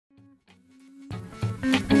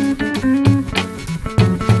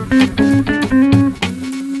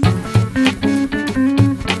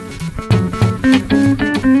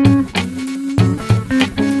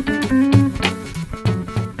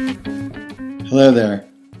Hello there.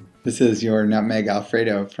 This is your Nutmeg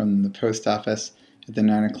Alfredo from the post office at the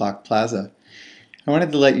 9 o'clock plaza. I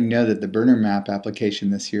wanted to let you know that the burner map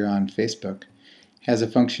application this year on Facebook has a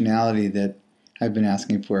functionality that I've been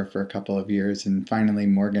asking for a couple of years, and finally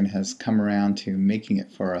Morgan has come around to making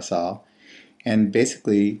it for us all. And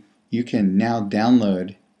basically you can now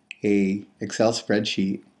download a Excel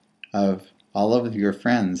spreadsheet of all of your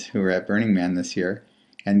friends who are at Burning Man this year,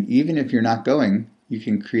 and even if you're not going, you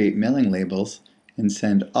can create mailing labels and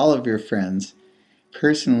send all of your friends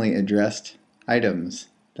personally addressed items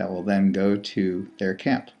that will then go to their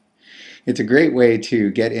camp. It's a great way to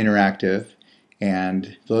get interactive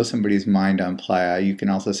and blow somebody's mind on playa. You can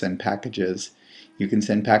also send packages. You can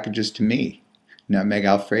send packages to me, Nutmeg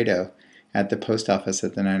Alfredo, at the post office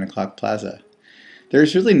at the 9 o'clock plaza.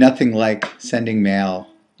 There's really nothing like sending mail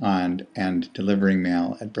and delivering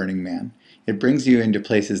mail at Burning Man. It brings you into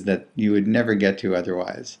places that you would never get to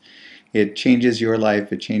otherwise. It changes your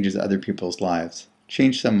life, it changes other people's lives.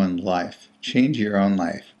 Change someone's life. Change your own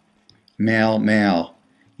life. Mail, mail.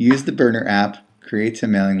 Use the burner app, create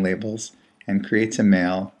some mailing labels, and create some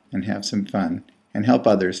mail, and have some fun, and help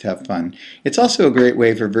others to have fun. It's also a great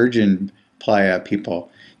way for virgin playa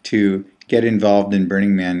people to get involved in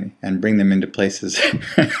Burning Man and bring them into places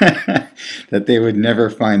that they would never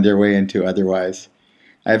find their way into otherwise.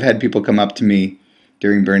 I've had people come up to me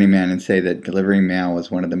during Burning Man and say that delivering mail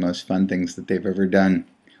was one of the most fun things that they've ever done.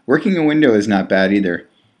 Working a window is not bad either.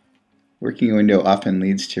 Working a window often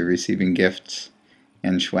leads to receiving gifts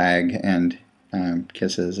and swag and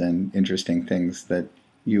kisses and interesting things that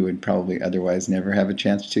you would probably otherwise never have a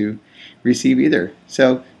chance to receive either.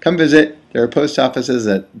 So come visit. There are post offices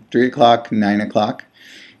at 3 o'clock, 9 o'clock,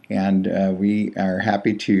 and we are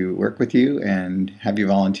happy to work with you and have you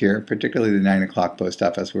volunteer, particularly the 9 o'clock post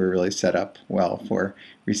office. We're really set up well for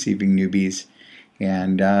receiving newbies.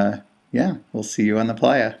 And yeah, we'll see you on the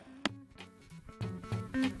playa.